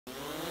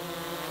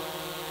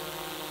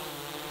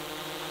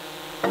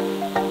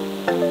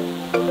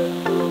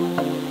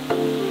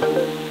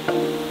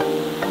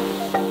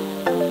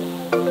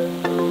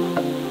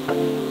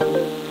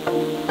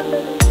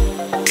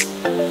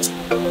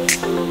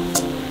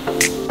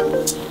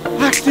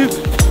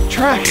active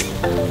track.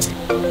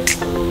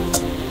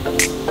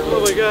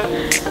 Oh my God.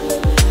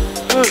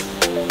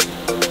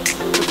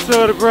 I'm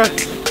so out of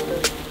breath.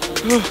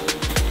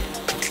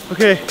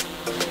 Okay,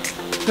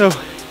 so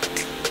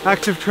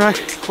active track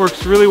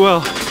works really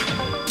well.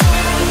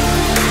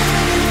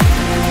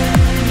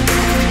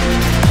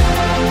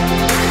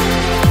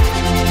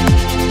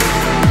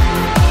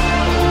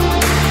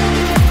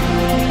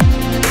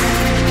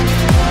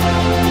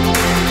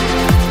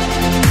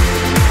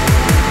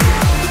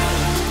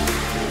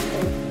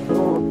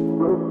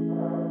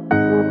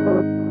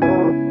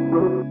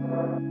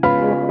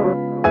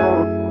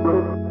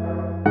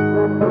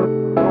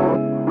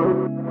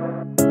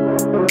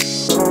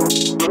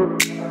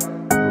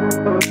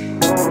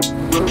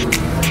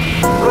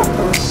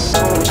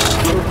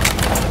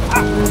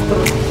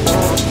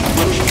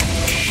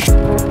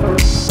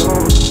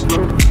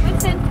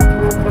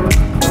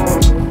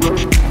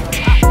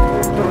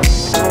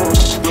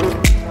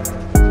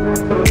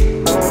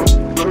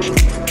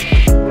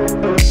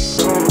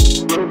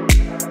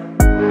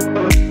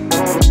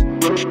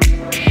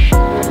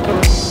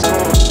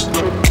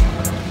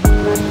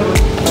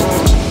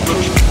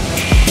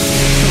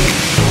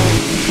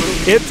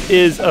 It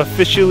is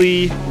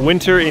officially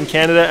winter in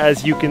Canada,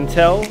 as you can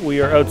tell.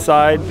 We are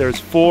outside. There's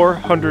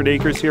 400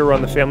 acres here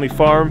on the family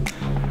farm.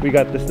 We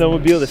got the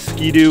snowmobile, the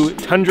Ski-Doo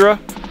Tundra.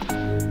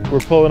 We're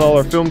pulling all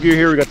our film gear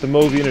here. We got the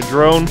Movi and a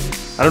drone.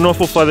 I don't know if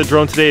we'll fly the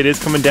drone today. It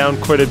is coming down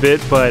quite a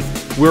bit, but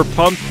we're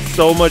pumped.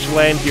 So much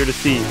land here to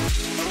see. All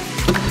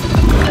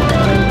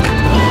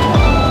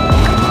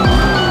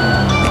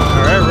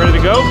right, ready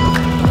to go?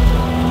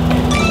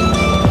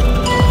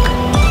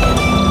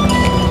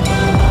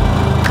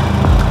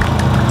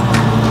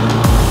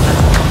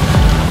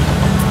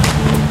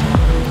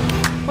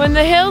 When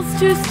the hill's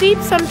too steep,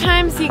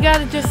 sometimes you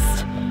gotta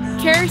just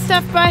carry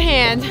stuff by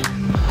hand.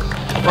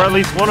 Or at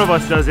least one of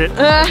us does it,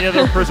 and the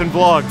other person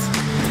vlogs.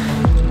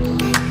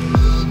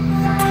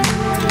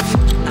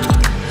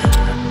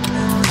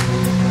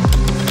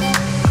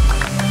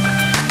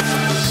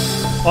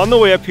 On the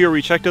way up here,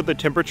 we checked out the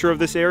temperature of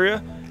this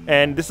area,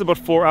 and this is about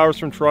 4 hours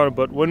from Toronto,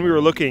 but when we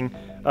were looking,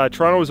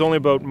 Toronto was only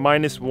about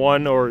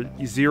 -1 or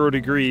 0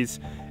 degrees,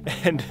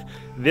 and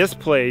this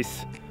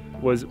place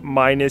was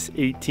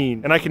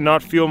 -18. And I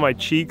cannot feel my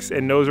cheeks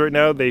and nose right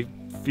now. They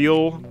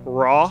feel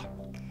raw.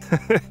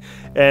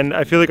 And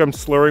I feel like I'm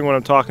slurring when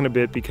I'm talking a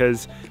bit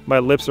because my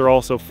lips are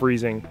also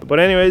freezing. But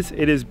anyways,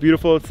 it is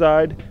beautiful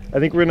outside. I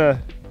think we're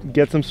gonna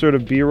get some sort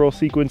of B-roll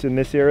sequence in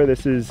this area.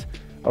 This is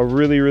a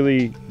really,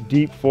 really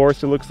deep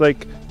forest, it looks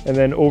like. And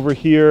then over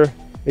here,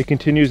 it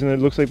continues and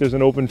it looks like there's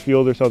an open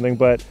field or something.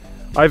 But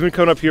I've been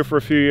coming up here for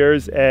a few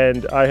years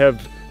and I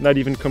have not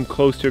even come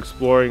close to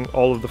exploring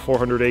all of the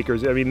 400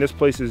 acres. I mean, this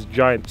place is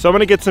giant. So I'm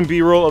gonna get some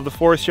B-roll of the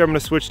forest here. I'm gonna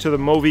switch to the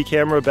Movi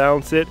camera,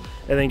 balance it,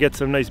 and then get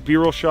some nice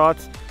B-roll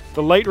shots.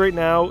 The light right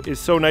now is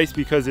so nice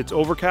because it's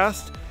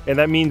overcast, and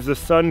that means the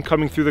sun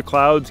coming through the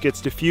clouds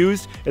gets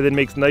diffused and then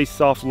makes nice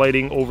soft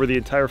lighting over the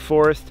entire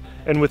forest.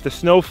 And with the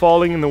snow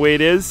falling in the way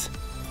it is,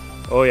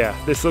 oh yeah,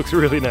 this looks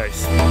really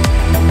nice.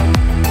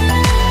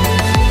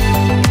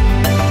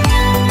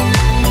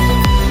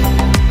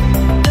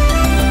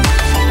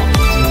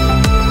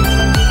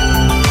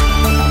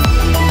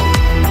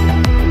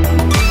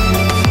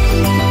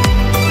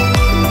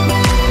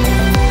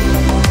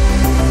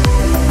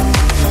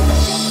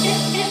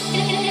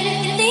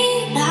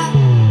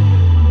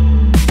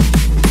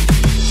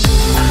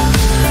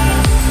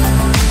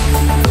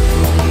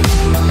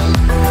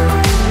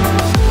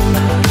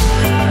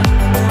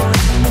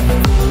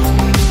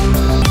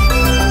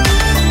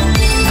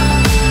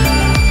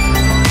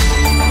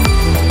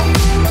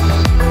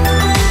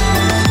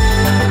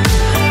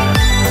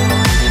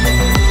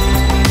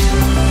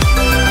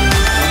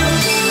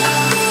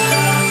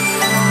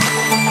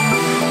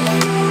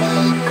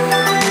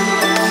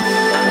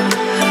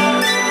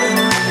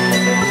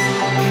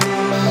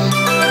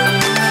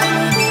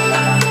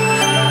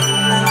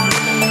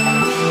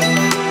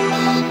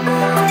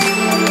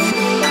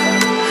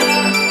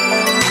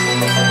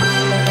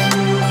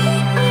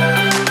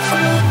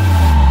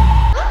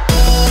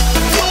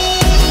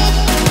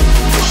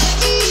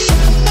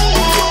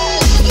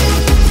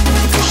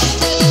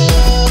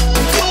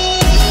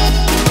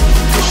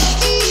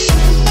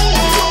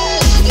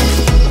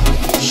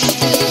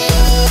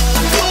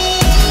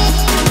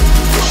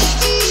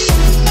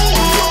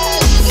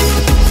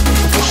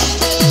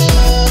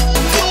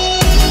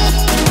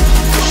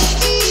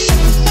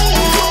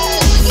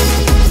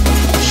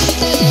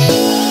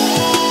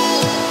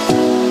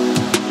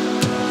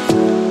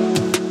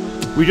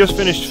 We just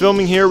finished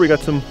filming here. We got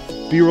some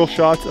B-roll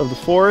shots of the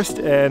forest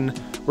and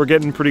we're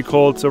getting pretty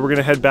cold, so we're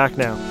gonna head back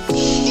now.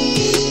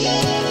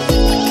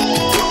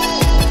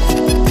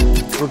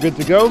 We're good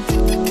to go.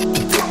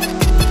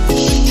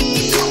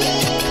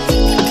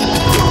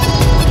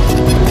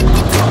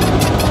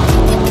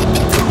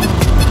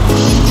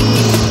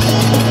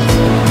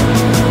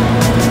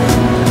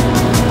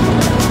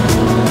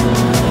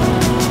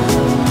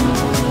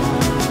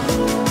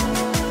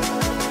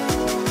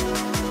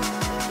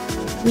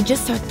 we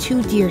just saw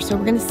 2 deer, so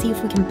we're gonna see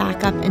if we can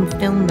back up and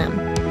film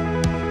them.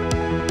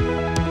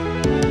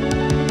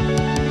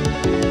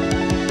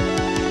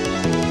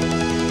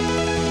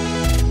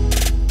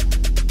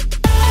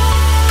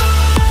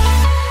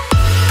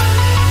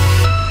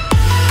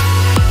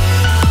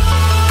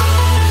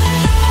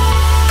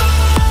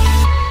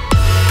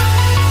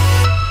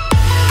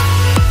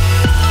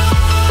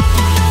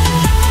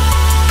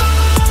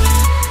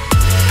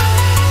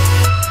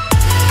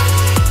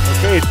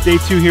 It's day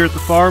 2 here at the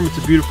farm. It's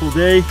a beautiful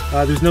day.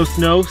 There's no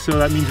snow, so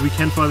that means we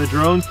can fly the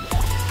drones.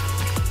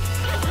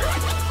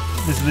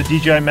 This is the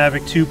DJI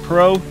Mavic 2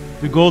 Pro.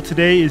 The goal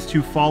today is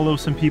to follow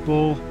some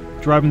people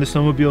driving the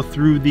snowmobile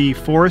through the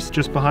forest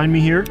just behind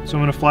me here. So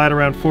I'm gonna fly it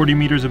around 40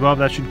 meters above.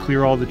 That should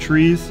clear all the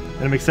trees.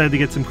 And I'm excited to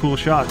get some cool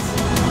shots.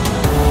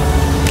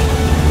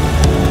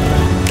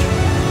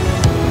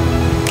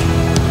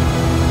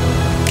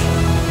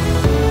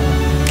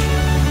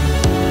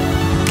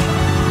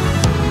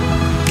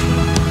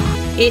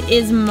 It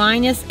is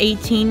minus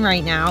 18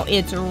 right now.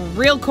 It's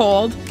real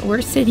cold.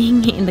 We're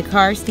sitting in the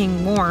car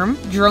staying warm,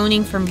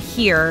 droning from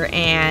here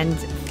and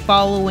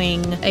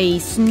following a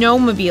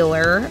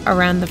snowmobiler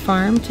around the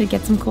farm to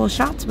get some cool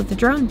shots with the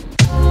drone.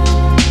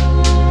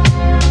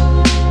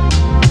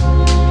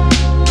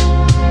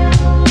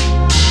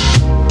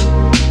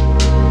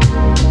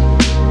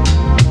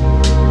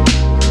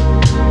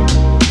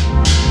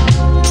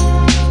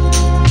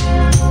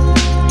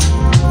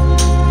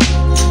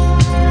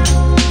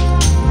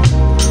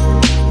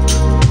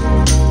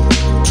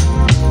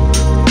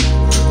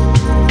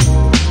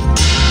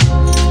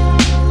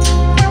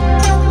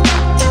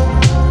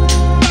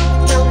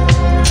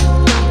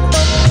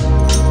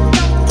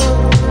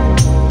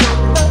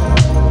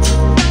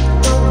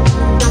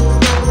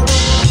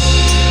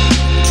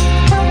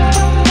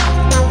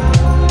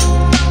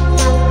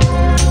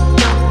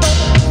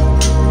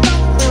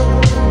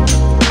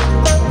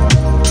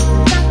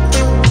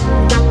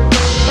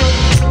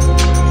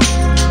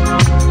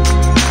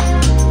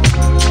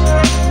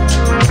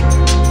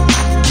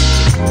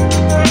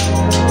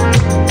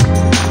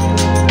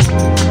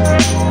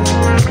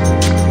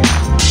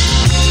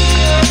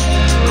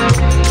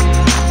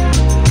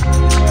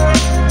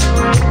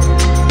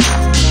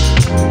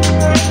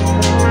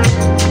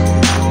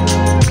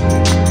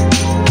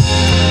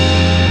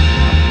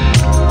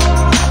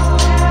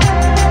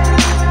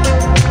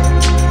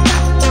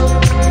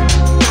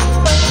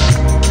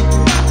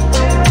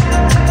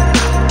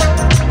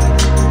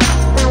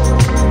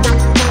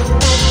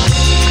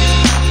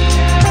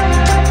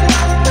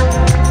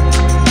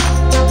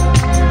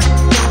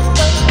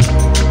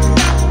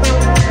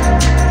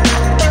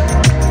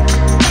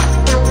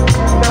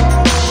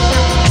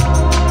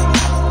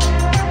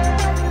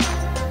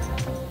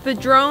 The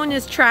drone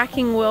is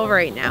tracking Will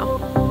right now.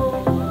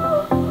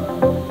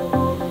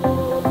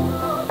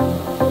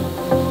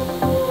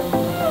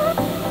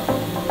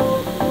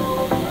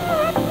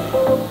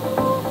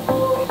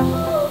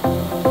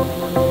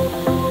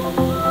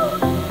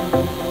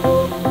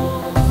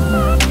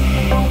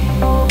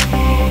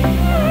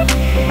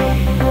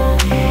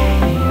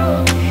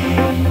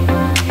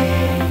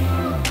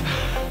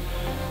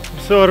 I'm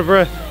so out of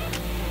breath.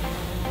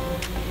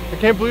 I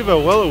can't believe how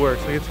well it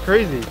works. Like, it's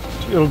crazy.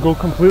 It'll go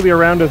completely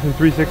around us in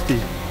 360.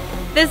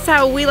 This is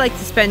how we like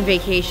to spend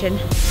vacation.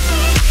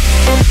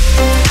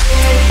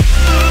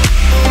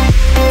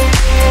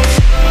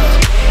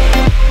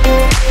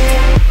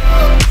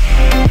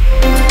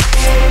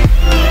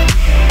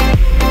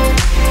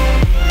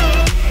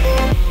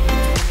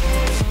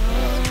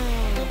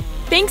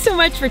 Thanks so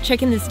much for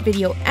checking this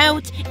video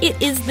out. It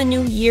is the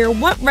new year.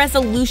 What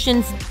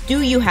resolutions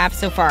do you have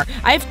so far?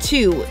 I have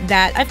 2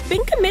 that I've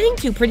been committing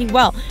to pretty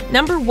well.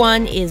 Number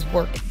 1 is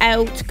work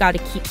out. Got to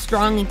keep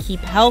strong and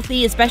keep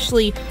healthy,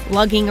 especially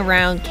lugging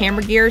around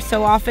camera gear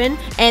so often.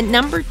 And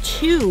number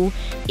 2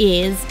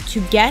 is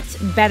to get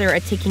better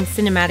at taking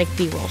cinematic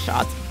B-roll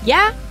shots.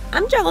 Yeah,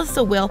 I'm jealous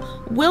of Will.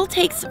 Will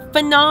takes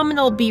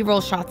phenomenal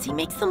B-roll shots. He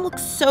makes them look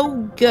so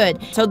good.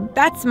 So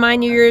that's my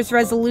New Year's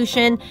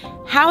resolution.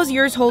 How's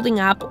yours holding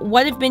up?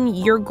 What have been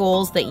your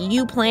goals that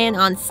you plan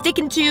on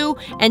sticking to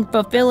and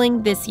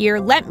fulfilling this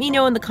year? Let me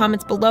know in the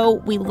comments below.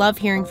 We love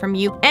hearing from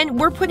you. And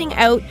we're putting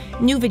out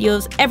new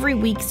videos every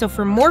week. So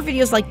for more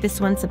videos like this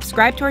one,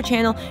 subscribe to our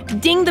channel,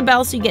 ding the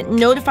bell so you get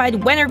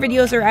notified when our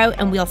videos are out,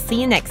 and we'll see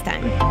you next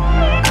time.